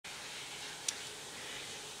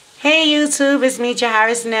Hey YouTube, it's me,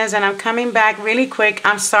 jahaira, and I'm coming back really quick.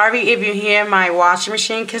 I'm sorry if you hear my washing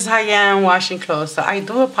machine because I am washing clothes, so I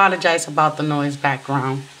do apologize about the noise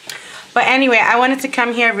background. But anyway, I wanted to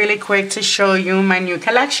come here really quick to show you my new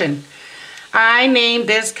collection. I named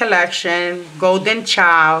this collection Golden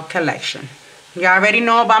Child Collection. You already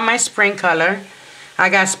know about my spring color. I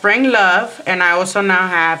got Spring Love, and I also now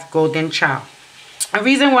have Golden Child. The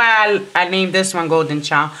reason why I named this one Golden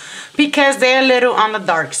Child, because they're a little on the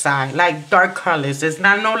dark side, like dark colors. It's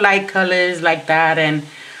not no light colors like that and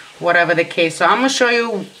whatever the case. So I'm going to show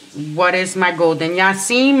you what is my golden. Y'all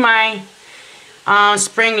see my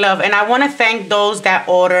Spring Love, and I want to thank those that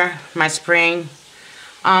order my Spring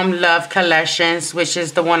Love collections, which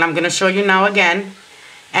is the one I'm going to show you now again.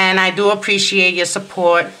 And I do appreciate your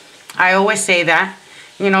support. I always say that,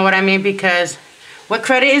 you know what I mean, because what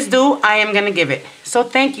credit is due, I am going to give it. So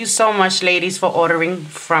thank you so much, ladies, for ordering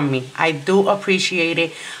from me. I do appreciate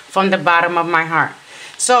it from the bottom of my heart.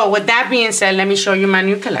 So with that being said, let me show you my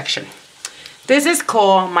new collection. This is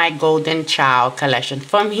called my Golden Child Collection.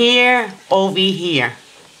 From here over here.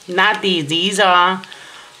 Not these. These are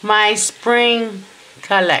my spring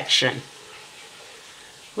collection,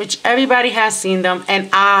 which everybody has seen them. And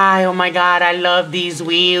oh my God, I love these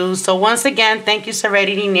wheels. So once again, thank you,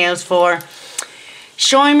 Serenity Nails, for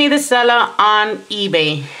showing me the seller on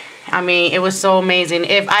eBay. I mean, it was so amazing.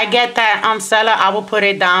 If I get that seller, I will put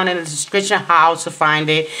it down in the description how to find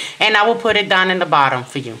it, and I will put it down in the bottom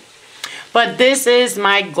for you. But this is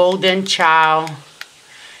my Golden Child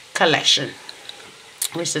collection,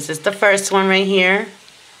 which this is the first one right here,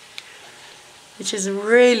 which is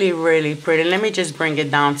really, really pretty. Let me just bring it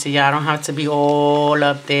down to you. I don't have to be all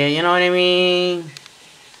up there, you know what I mean?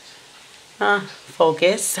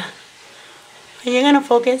 Focus. Are you gonna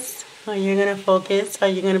focus? Are you gonna focus? Are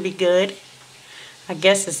you gonna be good? I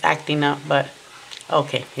guess it's acting up, but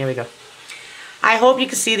okay, here we go. I hope you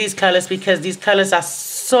can see these colors, because these colors are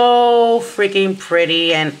so freaking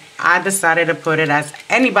pretty, and I decided to put it. As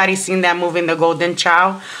anybody seen that movie, The Golden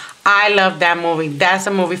Child? I love that movie. That's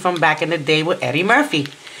a movie from back in the day with Eddie Murphy.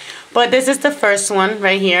 But this is the first one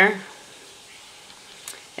right here,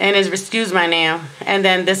 and it's, excuse my name, and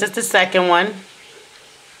then this is the second one.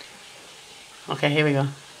 Okay, here we go.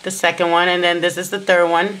 The second one, and then this is the third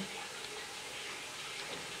one.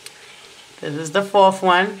 This is the fourth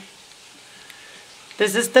one.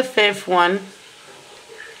 This is the fifth one.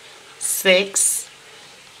 6,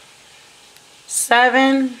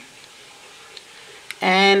 7,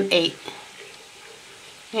 and 8.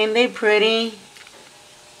 Ain't they pretty?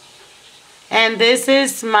 And this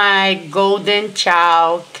is my Golden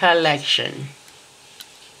Child collection.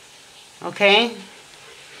 Okay?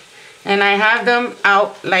 And I have them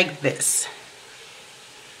out like this.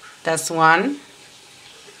 That's 1,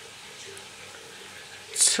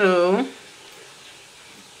 2.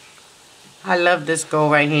 I love this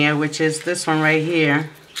gold right here, which is this one right here.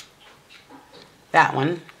 That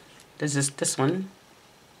one. This is this one.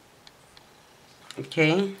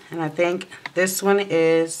 Okay, and I think this one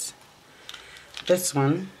is this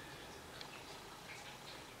one.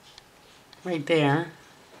 Right there.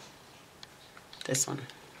 This one.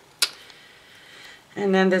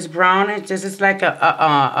 And then this brown, this is like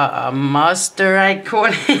a mustard, I call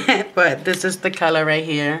it. But this is the color right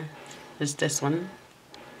here. It's this one.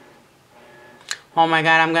 Oh my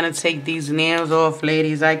God, I'm going to take these nails off,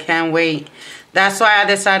 ladies. I can't wait. That's why I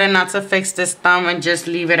decided not to fix this thumb and just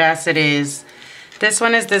leave it as it is. This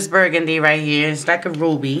one is this burgundy right here. It's like a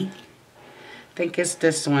ruby. I think it's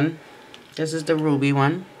this one. This is the ruby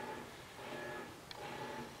one.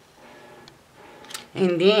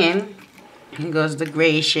 And then here goes the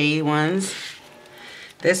gray shade ones.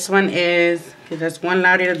 This one is, okay, that's one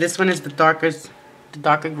louder. This one is the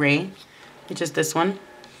darker gray, which is this one.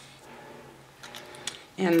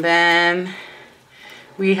 And then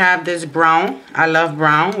we have this brown. I love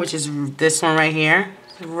brown, which is this one right here.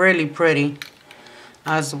 It's really pretty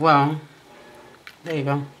as well. There you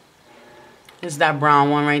go. It's that brown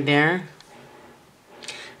one right there.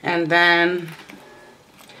 And then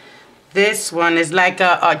this one is like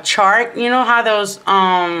a chart. You know how those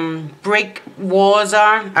brick walls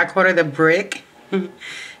are? I call it a brick.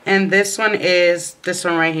 And this one is this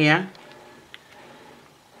one right here.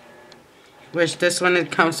 Which this one,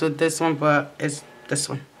 it comes with this one, but it's this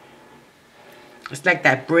one. It's like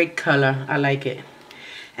that brick color. I like it.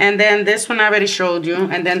 And then this one I already showed you.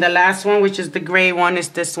 And then the last one, which is the gray one, is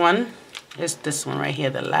this one. It's this one right here,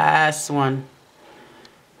 the last one.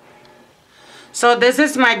 So this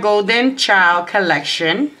is my Golden Child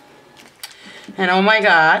collection. And oh my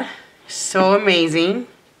God, so amazing.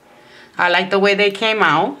 I like the way they came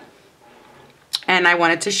out. and I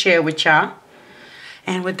wanted to share with y'all.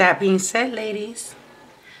 And with that being said, ladies,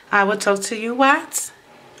 I will talk to you what?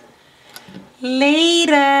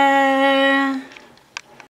 Later.